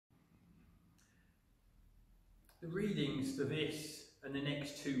The readings for this and the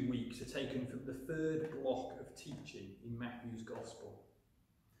next 2 weeks are taken from the third block of teaching in Matthew's Gospel,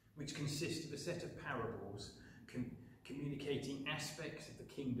 which consists of a set of parables communicating aspects of the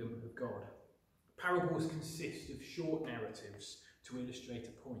kingdom of God. Parables consist of short narratives to illustrate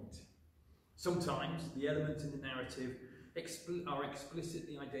a point. Sometimes the elements in the narrative are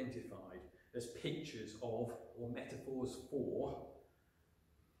explicitly identified as pictures of or metaphors for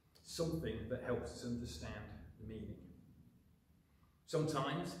something that helps us understand the meaning.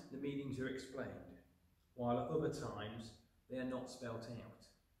 Sometimes the meanings are explained, while at other times they are not spelt out.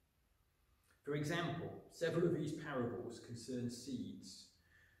 For example, several of these parables concern seeds,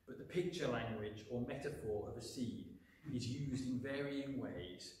 but the picture language or metaphor of a seed is used in varying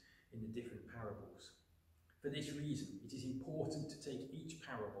ways in the different parables. For this reason, it is important to take each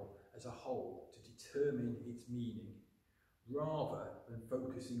parable as a whole to determine its meaning, rather than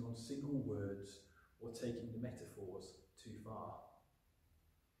focusing on single words or taking the metaphors too far.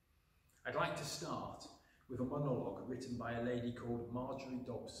 I'd like to start with a monologue written by a lady called Marjorie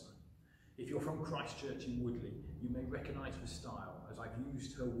Dobson. If you're from Christchurch in Woodley, you may recognise the style, as I've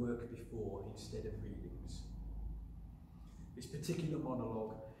used her work before instead of readings. This particular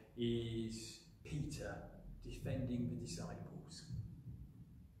monologue is Peter defending the disciples.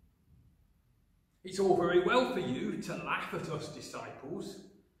 It's all very well for you to laugh at us disciples,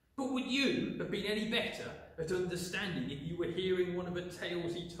 but would you have been any better at understanding if you were hearing one of the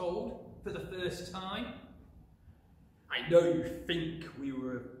tales he told for the first time? I know you think we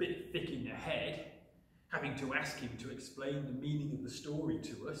were a bit thick in the head, having to ask him to explain the meaning of the story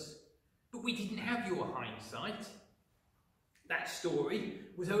to us, but we didn't have your hindsight. That story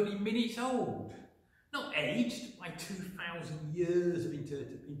was only minutes old, not aged by 2,000 years of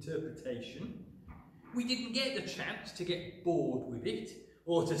interpretation. We didn't get the chance to get bored with it,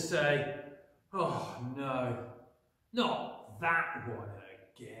 or to say, oh no, not that one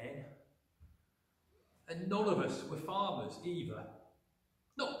again. And none of us were farmers either,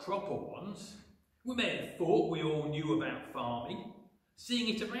 not proper ones. We may have thought we all knew about farming,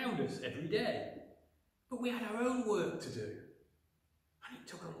 seeing it around us every day, but we had our own work to do. And it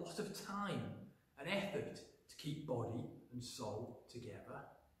took a lot of time and effort to keep body and soul together,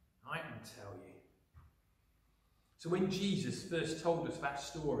 I can tell you. So when Jesus first told us that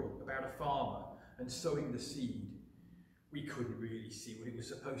story about a farmer and sowing the seed, we couldn't really see what it was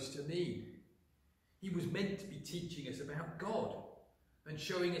supposed to mean. He was meant to be teaching us about God and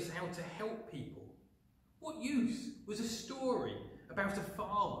showing us how to help people. What use was a story about a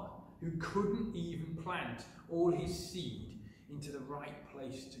farmer who couldn't even plant all his seed into the right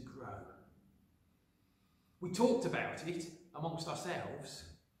place to grow? We talked about it amongst ourselves,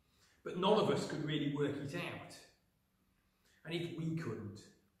 but none of us could really work it out. And if we couldn't,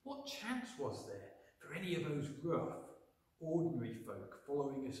 what chance was there for any of those rough, ordinary folk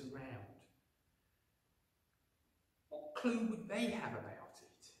following us around? What clue would they have about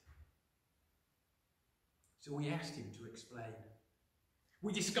it? So we asked him to explain.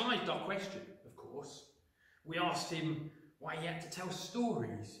 We disguised our question, of course. We asked him why he had to tell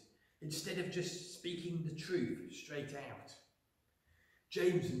stories instead of just speaking the truth straight out.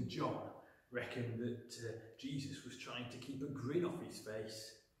 James and John reckoned that Jesus was trying to keep a grin off his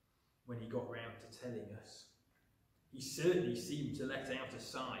face when he got round to telling us. He certainly seemed to let out a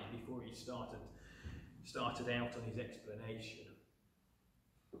sigh before he started out on his explanation.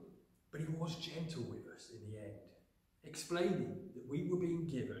 But he was gentle with us in the end, explaining that we were being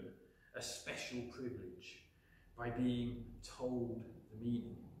given a special privilege by being told the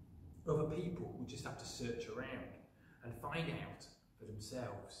meaning. Other people would just have to search around and find out for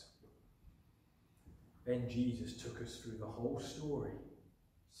themselves. Then Jesus took us through the whole story,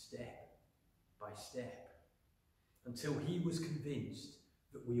 step by step, until he was convinced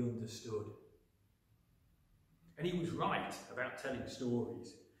that we understood. And he was right about telling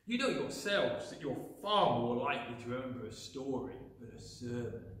stories. You know yourselves that you're far more likely to remember a story than a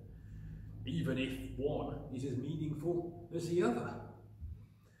sermon, even if one is as meaningful as the other.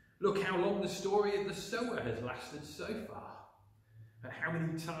 Look how long the story of the sower has lasted so far, and how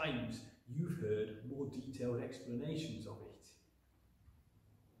many times you've heard more detailed explanations of it.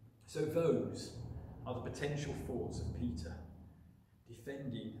 So those are the potential thoughts of Peter,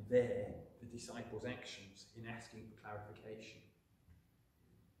 defending the disciples' actions in asking for clarification.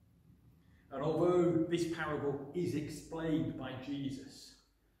 And although this parable is explained by Jesus,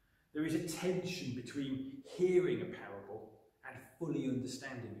 there is a tension between hearing a parable and fully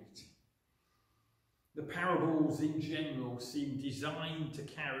understanding it. The parables in general seem designed to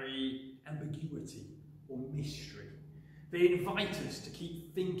carry ambiguity or mystery. They invite us to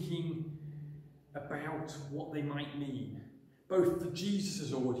keep thinking about what they might mean, both for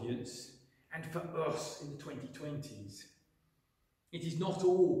Jesus' audience and for us in the 2020s. It is not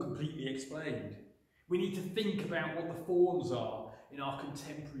all completely explained. We need to think about what the forms are in our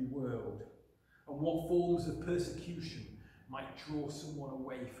contemporary world and what forms of persecution might draw someone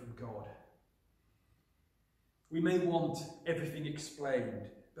away from God. We may want everything explained,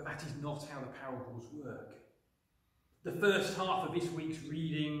 but that is not how the parables work. The first half of this week's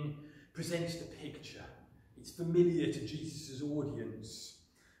reading presents the picture. It's familiar to Jesus' audience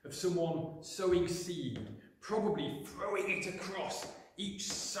of someone sowing seed, probably throwing it across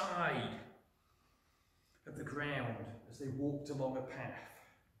each side of the ground as they walked along a path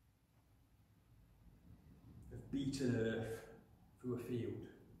of beaten earth through a field.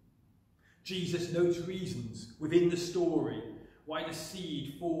 Jesus notes reasons within the story why the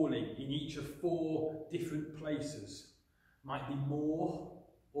seed falling in each of 4 different places might be more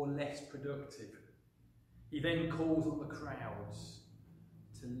or less productive. He then calls on the crowds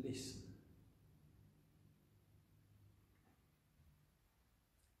to listen.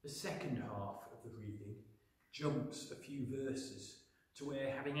 The second half of the reading jumps a few verses to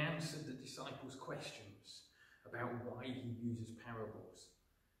where, having answered the disciples' questions about why he uses parables,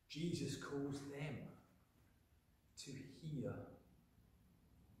 Jesus calls them to hear.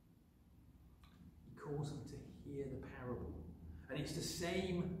 He calls them to hear the parable. And it's the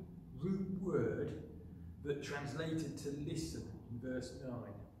same root word that translated to listen in verse 9.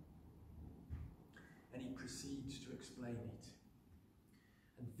 And he proceeds to explain it.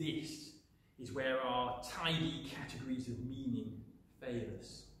 And this is where our tidy categories of meaning fail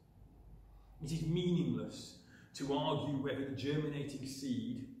us. It is meaningless to argue whether the germinating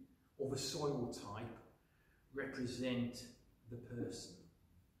seed or the soil type represent the person.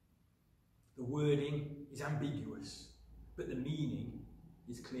 The wording is ambiguous, but the meaning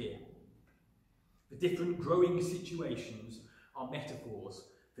is clear. The different growing situations are metaphors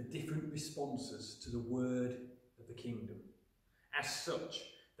for different responses to the word of the kingdom. As such,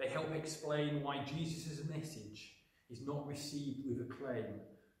 they help explain why Jesus' message is not received with acclaim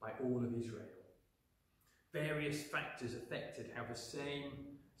by all of Israel. Various factors affected how the same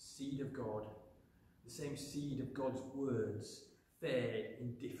seed of God, the same seed of God's words, fared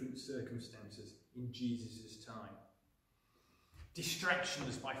in different circumstances in Jesus' time.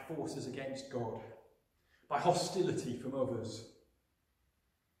 Distractions by forces against God, by hostility from others,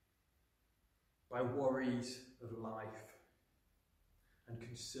 by worries of life and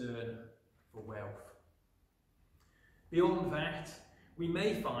concern for wealth. Beyond that, we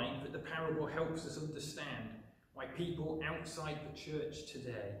may find that the parable helps us understand why people outside the church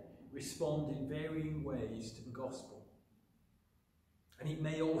today respond in varying ways to the gospel. And it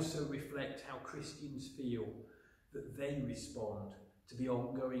may also reflect how Christians feel that they respond to the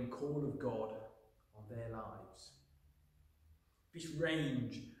ongoing call of God on their lives. This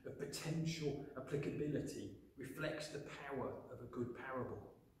range of potential applicability reflects the power of a good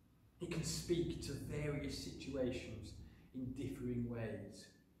parable. It can speak to various situations in differing ways,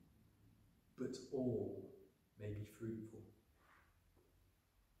 but all may be fruitful.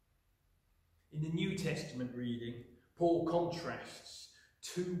 In the New Testament reading, Paul contrasts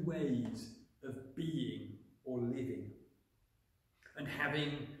 2 ways of being or living, and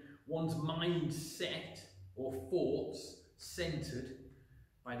having one's mind set or thoughts centred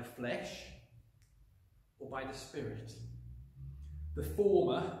by the flesh or by the spirit. The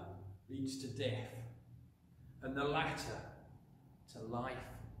former leads to death, and the latter to life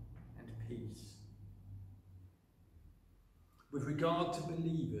and peace. With regard to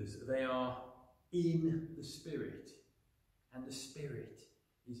believers, they are in the Spirit, and the Spirit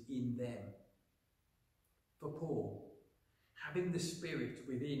is in them. For Paul, having the Spirit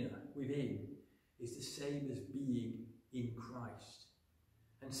within is the same as being in Christ.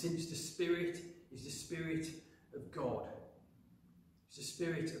 And since the Spirit is the Spirit of God, it's the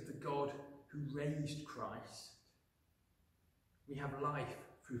Spirit of the God who raised Christ, we have life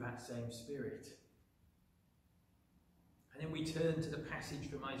through that same Spirit. And then we turn to the passage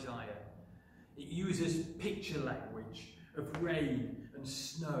from Isaiah. It uses picture language of rain and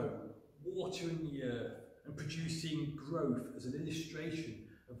snow, watering the earth and producing growth as an illustration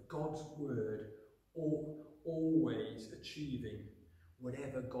of God's word, always achieving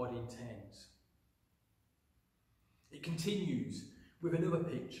whatever God intends. It continues with another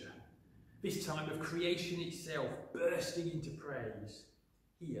picture, this time of creation itself bursting into praise.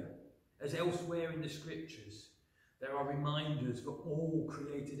 Here, as elsewhere in the scriptures, there are reminders that all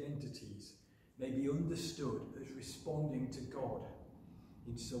created entities may be understood as responding to God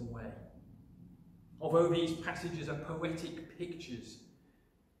in some way. Although these passages are poetic pictures,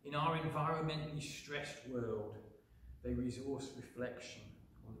 In our environmentally stressed world, they resource reflection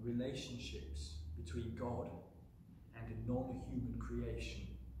on the relationships between God and a non-human creation,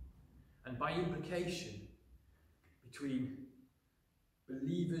 and by implication, between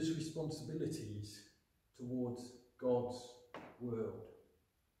believers' responsibilities towards God's world.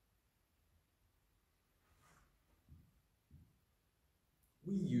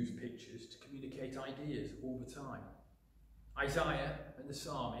 We use pictures to communicate ideas all the time. Isaiah and the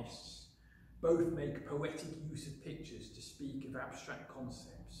psalmists both make poetic use of pictures to speak of abstract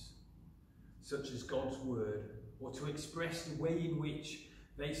concepts, such as God's word, or to express the way in which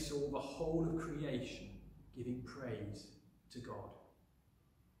they saw the whole of creation giving praise to God.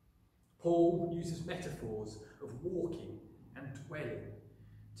 Paul uses metaphors of walking and dwelling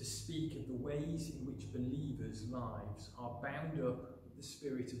to speak of the ways in which believers' lives are bound up with the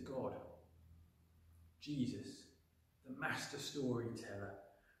Spirit of God. Jesus, the master storyteller,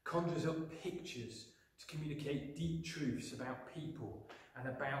 conjures up pictures to communicate deep truths about people and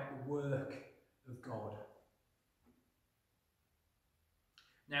about the work of God.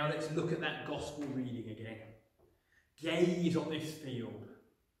 Now let's look at that gospel reading again. Gaze on this field.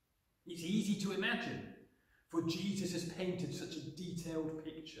 It's easy to imagine, for Jesus has painted such a detailed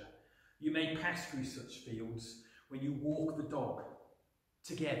picture. You may pass through such fields when you walk the dog.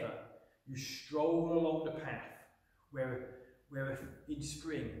 Together, you stroll along the path where in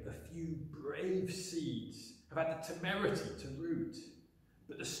spring a few brave seeds have had the temerity to root,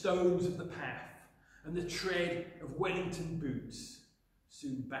 but the stones of the path and the tread of Wellington boots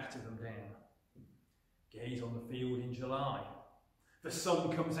soon batter them down. Gaze on the field in July. The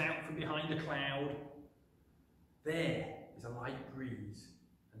sun comes out from behind a cloud. There is a light breeze,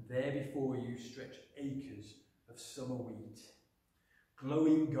 and there before you stretch acres of summer wheat,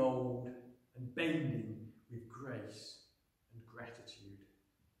 glowing gold and bending with grace and gratitude.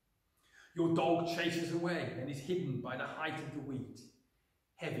 Your dog chases away and is hidden by the height of the wheat,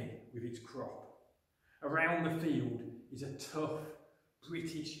 heavy with its crop. Around the field is a tough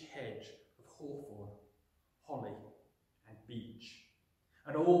British hedge of hawthorn, holly and beech,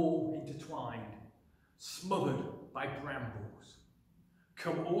 and all intertwined, smothered by brambles.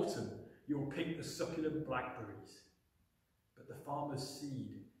 Come autumn, you'll pick the succulent blackberries, but the farmer's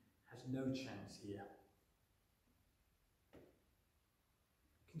seed has no chance here.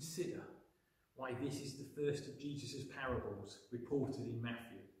 Consider why this is the first of Jesus' parables reported in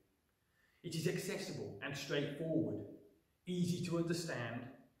Matthew. It is accessible and straightforward, easy to understand,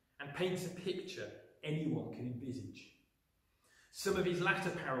 and paints a picture anyone can envisage. Some of his latter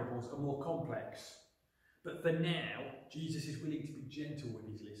parables are more complex, but for now, Jesus is willing to be gentle with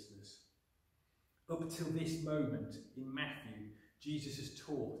his listeners. Up till this moment in Matthew, Jesus has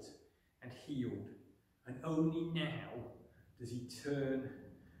taught and healed, and only now does he turn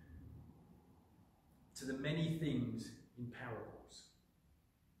to the many things in parables.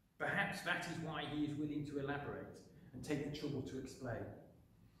 Perhaps that is why he is willing to elaborate and take the trouble to explain,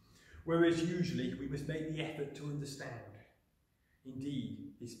 whereas usually we must make the effort to understand.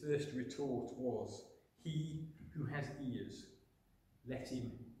 Indeed, his first retort was, "He who has ears, let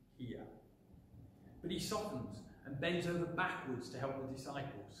him hear." But he softens and bends over backwards to help the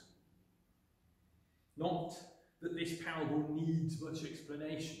disciples. Not that this parable needs much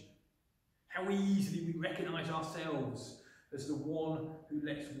explanation. How easily we recognise ourselves as the one who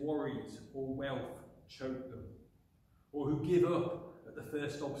lets worries or wealth choke them, or who give up at the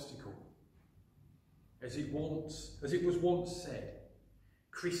first obstacle. As it was once said,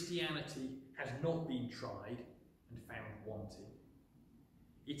 Christianity has not been tried and found wanting.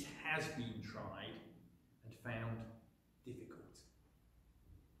 It has been tried and found difficult.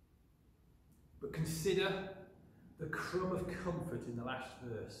 But consider the crumb of comfort in the last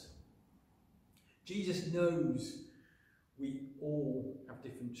verse. Jesus knows we all have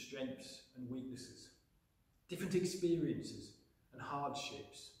different strengths and weaknesses, different experiences and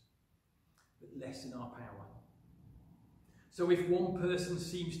hardships that lessen our power. So if one person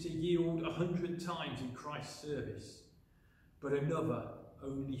seems to yield 100 times in Christ's service, but another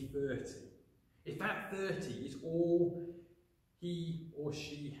only 30, if that 30 is all he or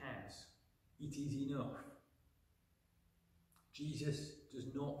she has, it is enough. Jesus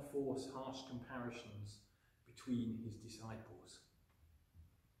does not force harsh comparisons between his disciples.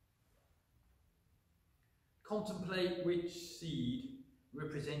 Contemplate which seed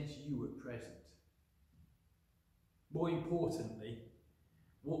represents you at present. More importantly,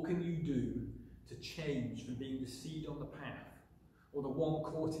 what can you do to change from being the seed on the path or the one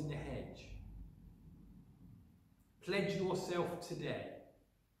caught in the hedge? Pledge yourself today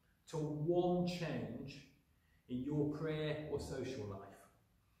to one change in your prayer or social life,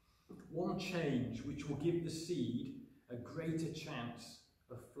 one change which will give the seed a greater chance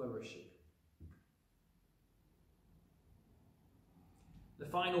of flourishing. The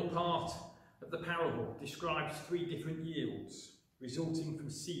final part of the parable describes 3 different yields resulting from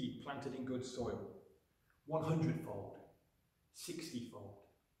seed planted in good soil: 100-fold, 60-fold,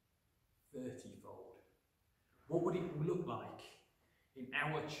 30-fold. What would it look like in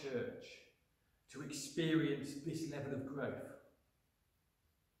our church to experience this level of growth?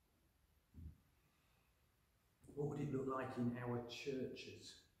 What would it look like in our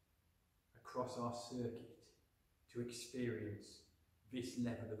churches across our circuit to experience this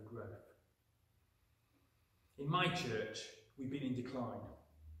level of growth? In my church, we've been in decline.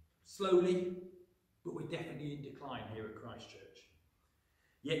 Slowly, but we're definitely in decline here at Christ Church.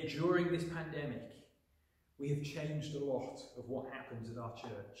 Yet during this pandemic, we have changed a lot of what happens at our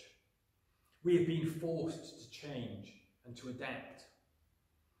church. We have been forced to change and to adapt.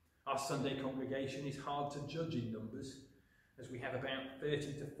 Our Sunday congregation is hard to judge in numbers, as we have about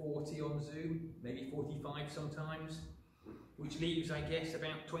 30 to 40 on Zoom, maybe 45 sometimes, which leaves, I guess,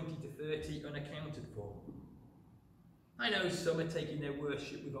 about 20 to 30 unaccounted for. I know some are taking their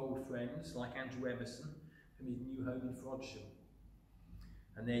worship with old friends like Andrew Emerson from his new home in Frodsham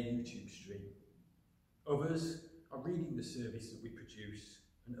and their YouTube stream. Others are reading the service that we produce,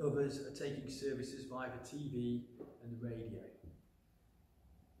 and others are taking services via the TV and the radio.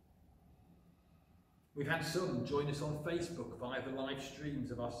 We've had some join us on Facebook via the live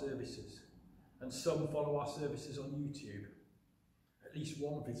streams of our services, and some follow our services on YouTube. At least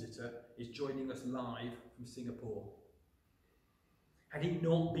one visitor is joining us live from Singapore. Had it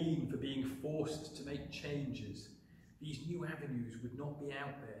not been for being forced to make changes, these new avenues would not be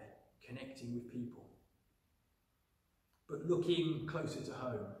out there connecting with people. But looking closer to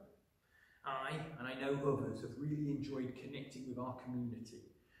home, I, and I know others, have really enjoyed connecting with our community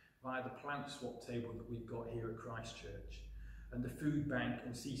via the plant swap table that we've got here at Christ Church, and the food bank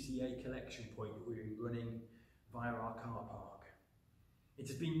and CCA collection point that we're running via our car park. It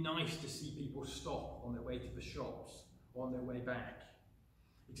has been nice to see people stop on their way to the shops or on their way back.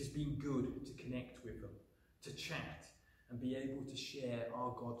 It has been good to connect with them, to chat and be able to share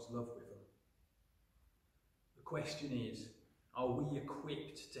our God's love with them. The question is, are we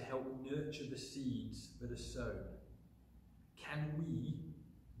equipped to help nurture the seeds that are sown? Can we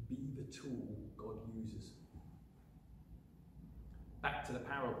be the tool God uses? Back to the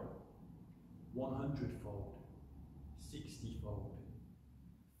parable. 100-fold, 60-fold,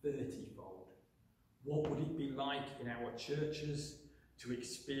 30-fold. What would it be like in our churches to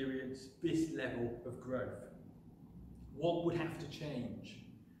experience this level of growth? What would have to change?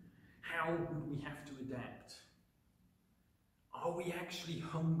 How would we have to adapt? Are we actually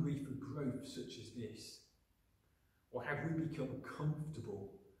hungry for growth such as this? Or have we become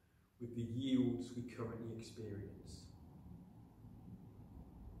comfortable with the yields we currently experience?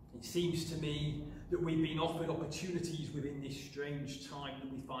 It seems to me that we've been offered opportunities within this strange time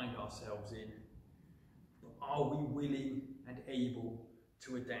that we find ourselves in. But are we willing and able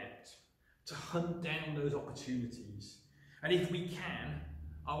to adapt, to hunt down those opportunities? And if we can,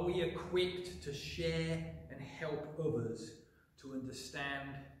 are we equipped to share and help others to understand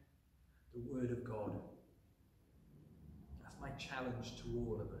the Word of God? That's my challenge to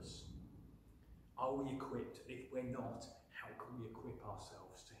all of us. Are we equipped? If we're not, how can we equip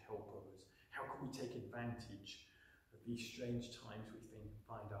ourselves to help others? How can we take advantage of these strange times we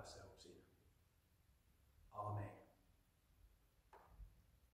find ourselves?